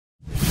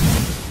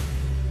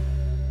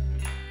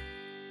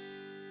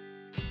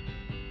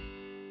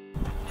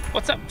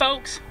What's up,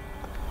 folks?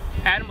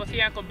 Adam with the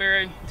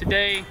Appleberry.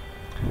 Today,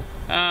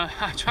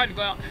 I tried to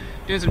go out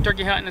doing some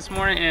turkey hunting this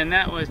morning, and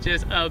that was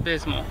just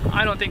abysmal.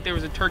 I don't think there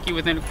was a turkey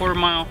within a quarter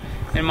mile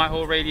in my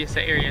whole radius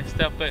area and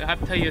stuff, but I have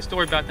to tell you a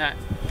story about that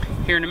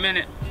here in a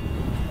minute.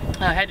 It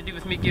had to do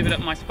with me giving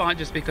up my spot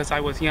just because I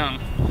was young,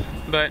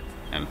 but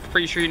I'm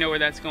pretty sure you know where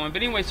that's going.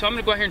 But anyway, so I'm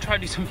gonna go out here and try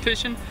to do some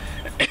fishing,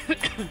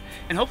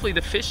 and hopefully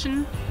the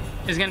fishing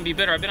is gonna be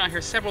better. I've been out here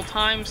several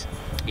times,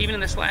 even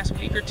in this last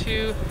week or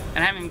two,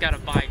 and I haven't even got a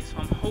bite. So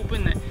I'm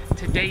hoping that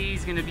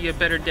today's gonna be a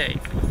better day.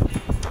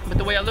 But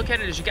the way I look at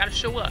it is you gotta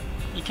show up.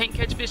 You can't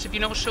catch fish if you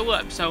don't show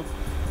up. So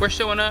we're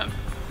showing up.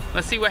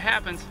 Let's see what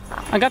happens.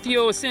 I got the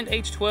Ascent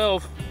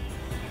H12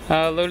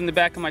 loaded in the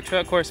back of my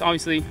truck. Of course,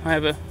 obviously I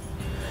have a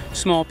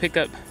small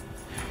pickup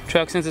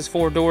truck since it's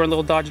 4-door, a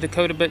little Dodge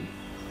Dakota, but I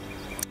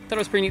thought it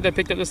was pretty neat that I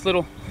picked up this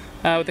little,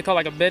 what they call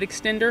like a bed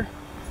extender.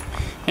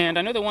 And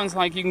I know the ones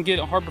like you can get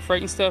at Harbor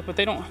Freight and stuff, but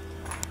they don't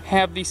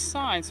have these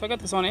sides. So I got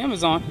this on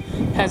Amazon.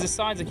 It has the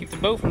sides that keep the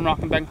boat from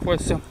rocking back and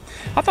forth. So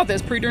I thought that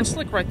was pretty darn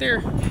slick right there.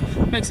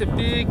 Makes a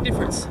big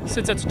difference.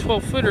 Since that's a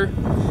 12-footer,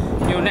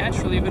 you know,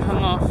 naturally it would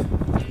hung off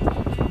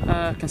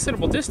a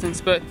considerable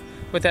distance, but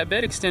with that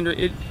bed extender,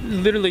 it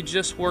literally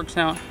just works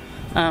out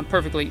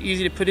perfectly.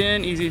 Easy to put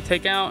in, easy to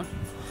take out,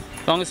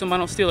 as long as somebody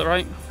don't steal it,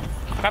 right?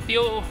 Got the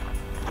old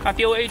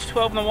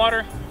H12 in the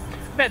water.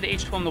 I've had the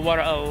H12 in the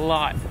water a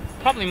lot,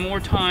 probably more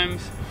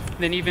times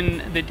than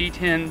even the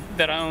D10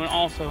 that I own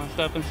also and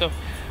stuff. And so,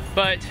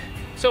 but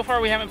so far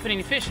we haven't put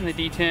any fish in the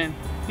D10.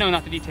 No,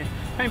 not the D10. I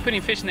haven't put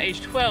any fish in the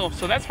H12.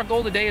 So that's our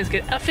goal today, is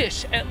get a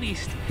fish at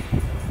least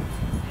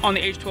on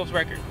the H12's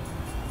record.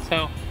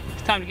 So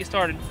it's time to get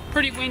started.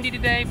 Pretty windy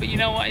today, but you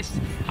know what?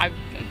 I've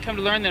come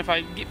to learn that if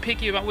I get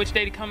picky about which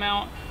day to come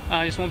out,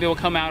 I just won't be able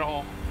to come out at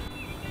all.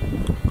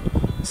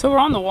 So we're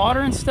on the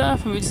water and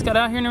stuff, and we just got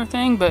out here and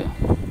everything, but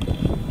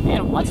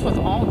man, what's with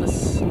all the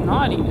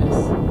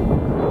snottiness?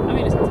 I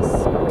mean, it's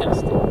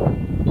disgusting.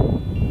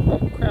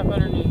 That crap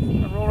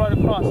underneath. I roll right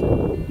across it.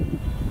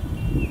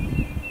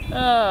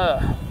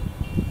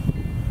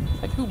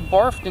 It's like, who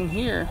barfed in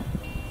here?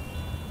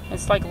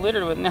 It's like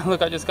littered with. Now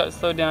look, I just got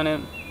slowed down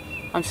and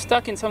I'm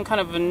stuck in some kind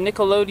of a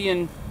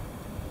Nickelodeon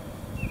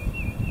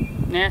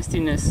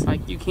nastiness.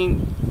 Like, you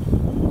can't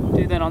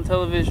do that on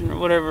television or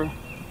whatever.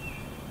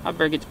 I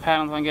better get to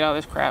paddling so I can get out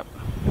of this crap.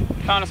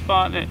 Found a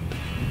spot that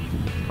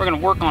we're gonna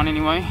work on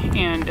anyway,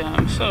 and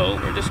so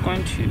we're just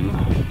going to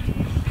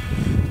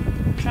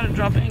try to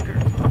drop anchor.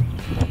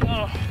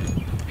 Oh,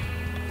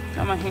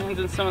 got my hands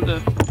in some of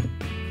the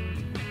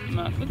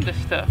muck. Look at this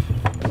stuff.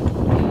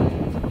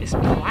 It's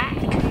black.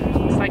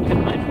 It's like the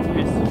mud from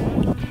this.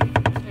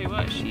 Tell you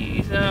what,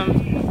 she's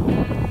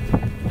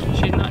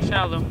not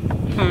shallow.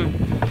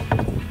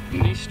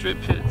 These strip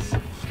pits,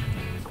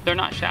 they're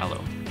not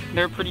shallow.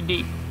 They're pretty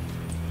deep.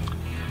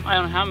 I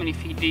don't know how many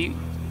feet deep.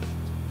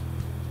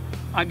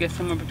 I guess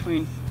somewhere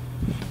between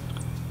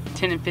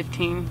 10 and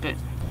 15, but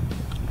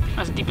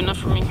that's deep enough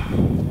for me.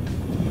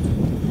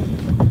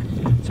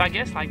 So I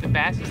guess like the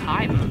bass is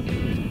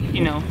hiding,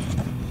 you know,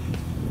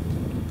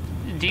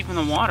 deep in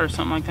the water or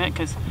something like that,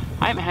 because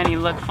I haven't had any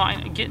luck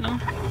getting them.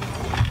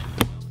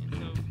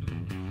 And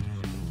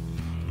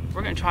so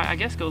we're gonna try, I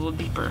guess, go a little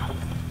deeper.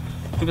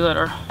 Maybe let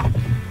our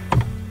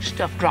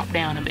stuff drop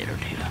down a bit or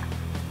two,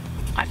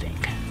 I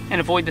think,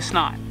 and avoid the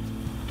snot.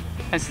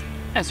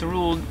 As a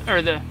rule,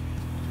 or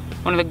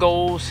one of the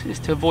goals is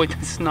to avoid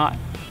the snot.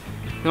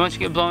 And once you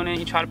get blown in,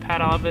 you try to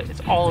paddle out of it, it's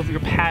all over your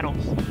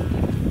paddles.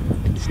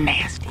 It's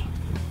nasty.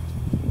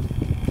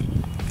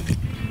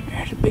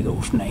 There's a big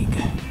old snake.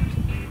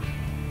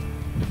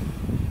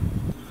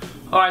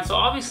 Alright, so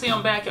obviously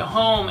I'm back at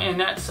home, and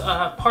that's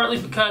partly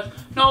because,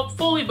 no,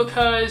 fully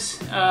because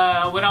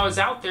when I was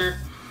out there,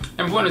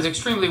 number one, it was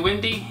extremely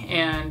windy,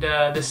 and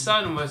the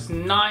sun was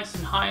nice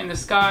and high in the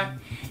sky,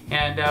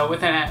 and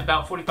within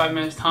about 45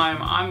 minutes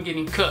time, I'm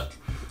getting cooked.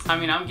 I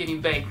mean, I'm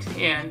getting baked,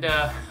 and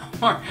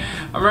I'm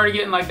already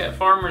getting like that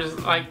farmer's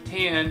like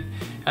tan,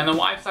 and the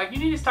wife's like, you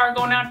need to start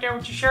going out there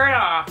with your shirt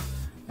off,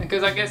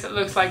 because I guess it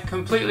looks like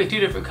completely two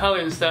different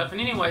colors and stuff.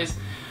 And anyways,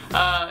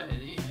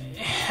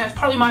 that's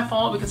partly my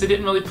fault because I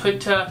didn't really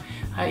put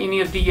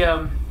any of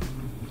the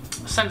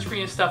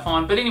sunscreen and stuff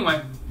on. But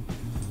anyway,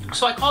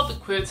 so I called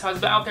it quits. I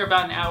was out there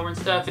about an hour and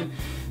stuff, and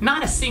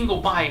not a single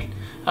bite.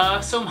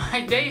 So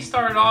my day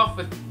started off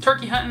with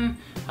turkey hunting.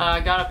 I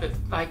got up at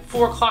like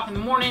 4 o'clock in the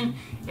morning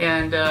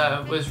and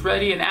was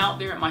ready and out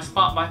there at my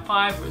spot by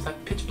 5. It was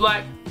like pitch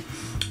black,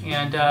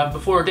 and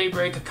before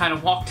daybreak I kind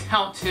of walked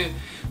out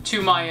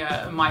to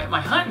my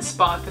my hunting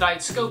spot that I had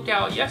scoped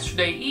out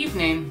yesterday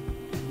evening.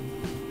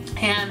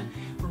 And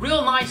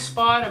real nice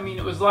spot. I mean,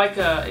 it was like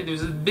it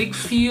was a big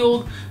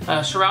field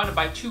surrounded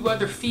by 2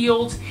 other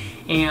fields,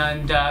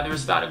 and there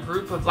was about a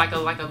group of like a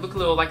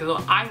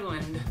little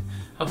island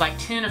of like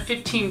 10 or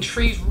 15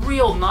 trees.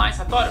 Real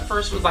nice. I thought at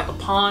first it was like a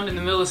pond in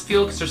the middle of this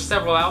field because there's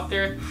several out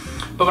there,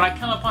 but when I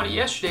come upon it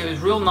yesterday, it was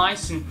real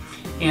nice, and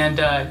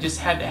just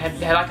had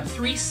like a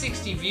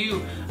 360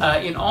 view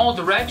in all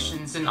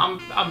directions. And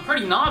I'm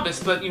pretty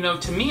novice, but you know,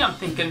 to me, I'm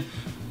thinking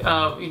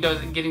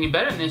doesn't get any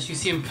better than this. You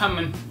see them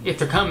coming, if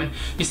they're coming,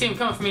 you see them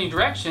coming from any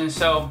direction.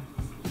 So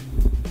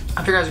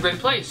I figured it was a great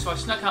place. So I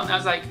snuck out and I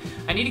was like,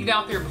 I need to get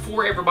out there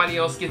before everybody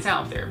else gets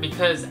out there,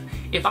 because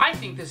if I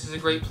think this is a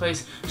great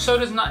place, so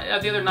does not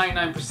the other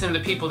 99% of the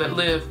people that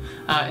live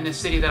in the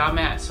city that I'm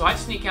at. So I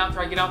sneak out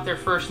there, I get out there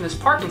first in this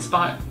parking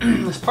spot,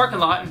 this parking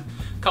lot, and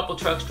a couple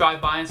trucks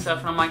drive by and stuff,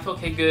 and I'm like,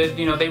 okay, good.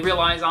 You know, they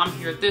realize I'm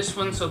here at this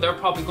one, so they're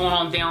probably going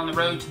on down the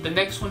road to the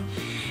next one.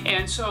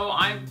 And so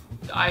I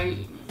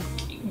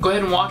go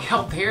ahead and walk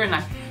out there,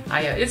 and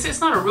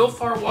it's not a real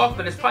far walk,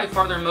 but it's probably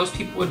farther than most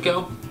people would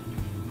go.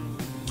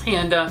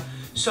 And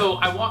so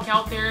I walk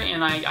out there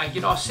and I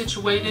get all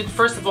situated.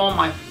 First of all,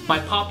 my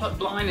pop-up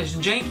blind is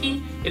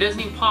janky. It doesn't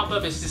even pop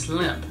up, it's just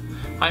limp.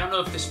 I don't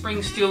know if the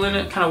spring's still in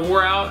it, kind of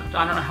wore out.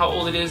 I don't know how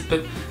old it is,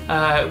 but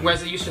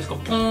whereas it used to just go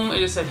boom, it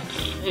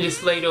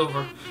just laid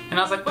over. And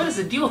I was like, what is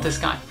the deal with this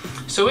guy?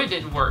 So it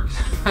didn't work.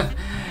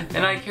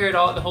 And I carried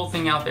the whole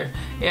thing out there.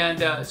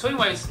 And so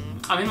anyways,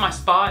 I'm in my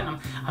spot and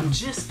I'm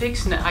just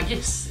fixing it. I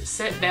get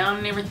set down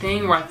and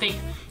everything where I think,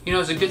 you know,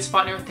 it's a good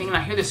spot and everything, and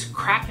I hear this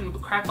crackling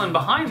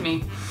behind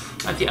me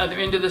at the other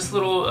end of this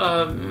little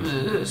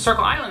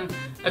circle island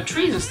of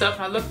trees and stuff,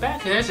 and I look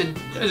back and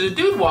there's a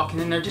dude walking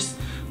in there, just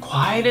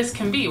quiet as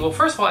can be. Well,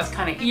 first of all, it's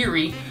kind of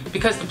eerie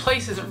because the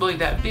place isn't really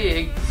that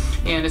big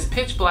and it's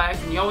pitch black,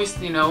 and you always,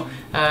 you know,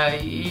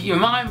 your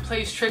mind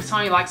plays tricks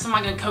on you, like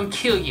somebody's gonna come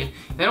kill you.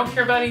 They don't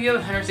care about any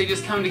other hunters, they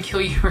just come to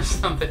kill you or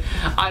something.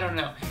 I don't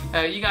know.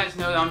 You guys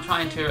know that I'm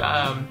trying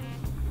to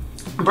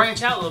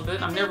branch out a little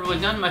bit. I've never really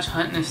done much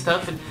hunting and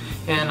stuff,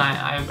 and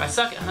I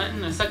suck at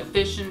hunting, I suck at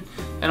fishing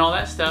and all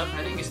that stuff. And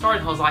I didn't get started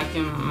until I was like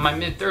in my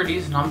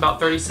mid-30s, and I'm about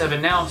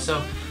 37 now,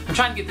 so I'm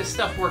trying to get this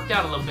stuff worked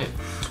out a little bit.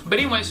 But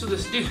anyway, so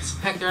this dude's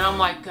back there, and I'm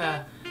like,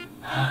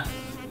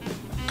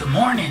 good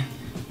morning.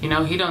 You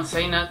know, he don't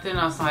say nothing.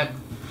 I was like,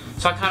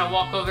 so I kind of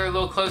walk over there a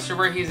little closer to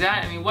where he's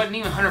at, and he wasn't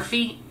even 100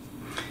 feet.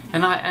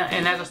 And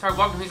as I started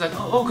walking, he's like,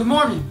 oh, good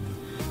morning.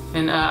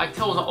 And I could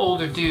tell it was an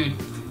older dude.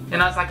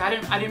 And I was like, I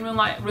didn't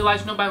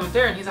realize nobody was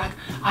there. And he's like,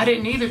 I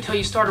didn't either till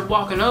you started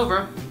walking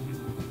over.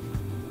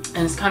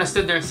 And just kind of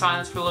stood there in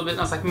silence for a little bit. And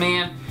I was like,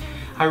 man,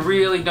 I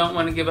really don't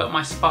want to give up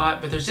my spot,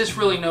 but there's just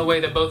really no way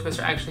that both of us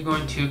are actually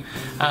going to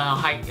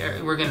hike.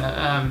 We're going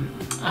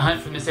to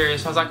hunt from this area.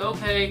 So I was like,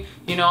 okay,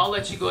 you know, I'll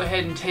let you go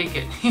ahead and take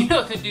it. You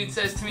know what the dude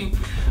says to me?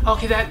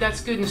 Okay,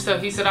 that's good and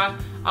stuff. He said,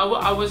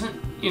 I wasn't,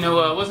 you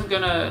know, wasn't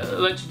going to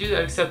let you do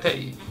that, except that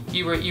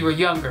you were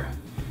younger.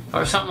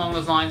 Or something along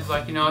those lines,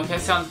 like, you know, okay,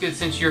 that sounds good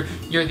since you're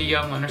the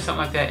young one, or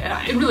something like that.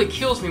 And it really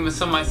kills me when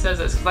somebody says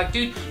that. It's like,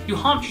 dude, you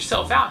humped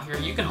yourself out here.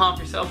 You can hump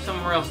yourself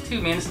somewhere else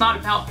too, man. It's not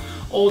about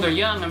old or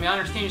young. I mean, I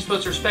understand you're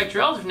supposed to respect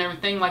your elders and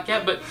everything like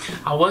that, but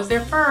I was there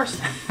first.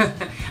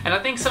 And I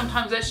think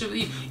sometimes that should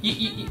be,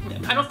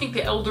 I don't think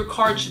the elder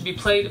card should be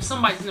played. If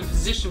somebody's in a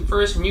position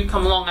first and you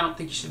come along, I don't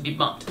think you should be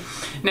bumped.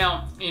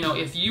 Now, you know,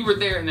 if you were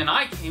there and then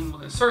I came,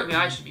 well, then certainly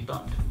I should be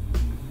bumped.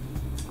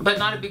 But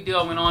not a big deal.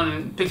 I went on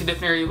and picked a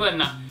different area. It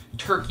wasn't a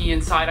turkey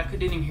inside. I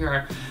couldn't even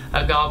hear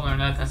a gobbler or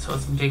nothing, so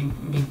it's a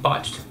big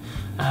botched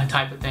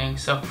type of thing.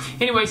 So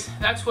anyways,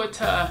 that's what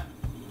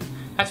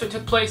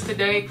took place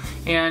today,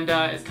 and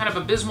it's kind of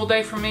an abysmal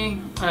day for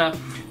me.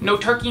 No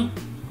turkey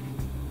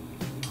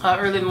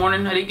early in the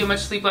morning. I didn't get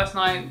much sleep last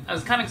night. I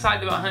was kind of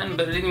excited about hunting,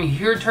 but I didn't even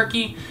hear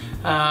turkey.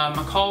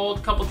 I called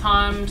a couple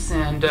times,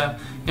 and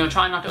you know,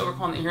 trying not to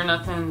overcall and hear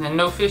nothing. And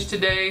no fish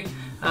today.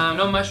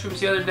 No mushrooms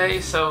the other day,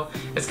 so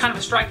it's kind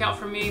of a strikeout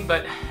for me,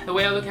 but the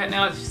way I look at it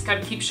now is just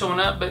got to keep showing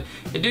up. But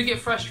it do get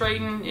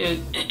frustrating. It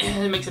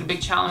makes it a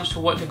big challenge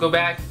to go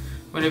back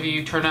whenever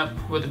you turn up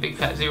with a big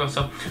fat zero.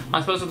 So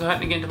I'm supposed to go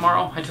hunting again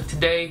tomorrow. I took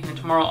today and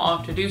tomorrow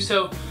off to do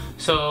so.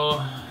 So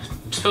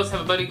I'm supposed to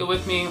have a buddy go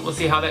with me. We'll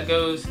see how that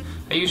goes.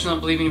 I usually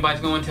don't believe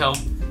anybody's going until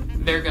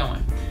they're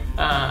going,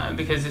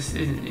 because this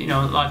is, you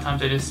know, a lot of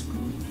times I just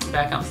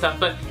back out and stuff.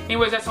 But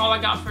anyways, that's all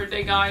I got for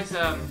today, guys.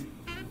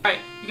 Alright,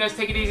 you guys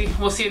take it easy.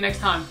 We'll see you next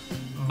time.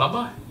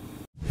 Bye-bye.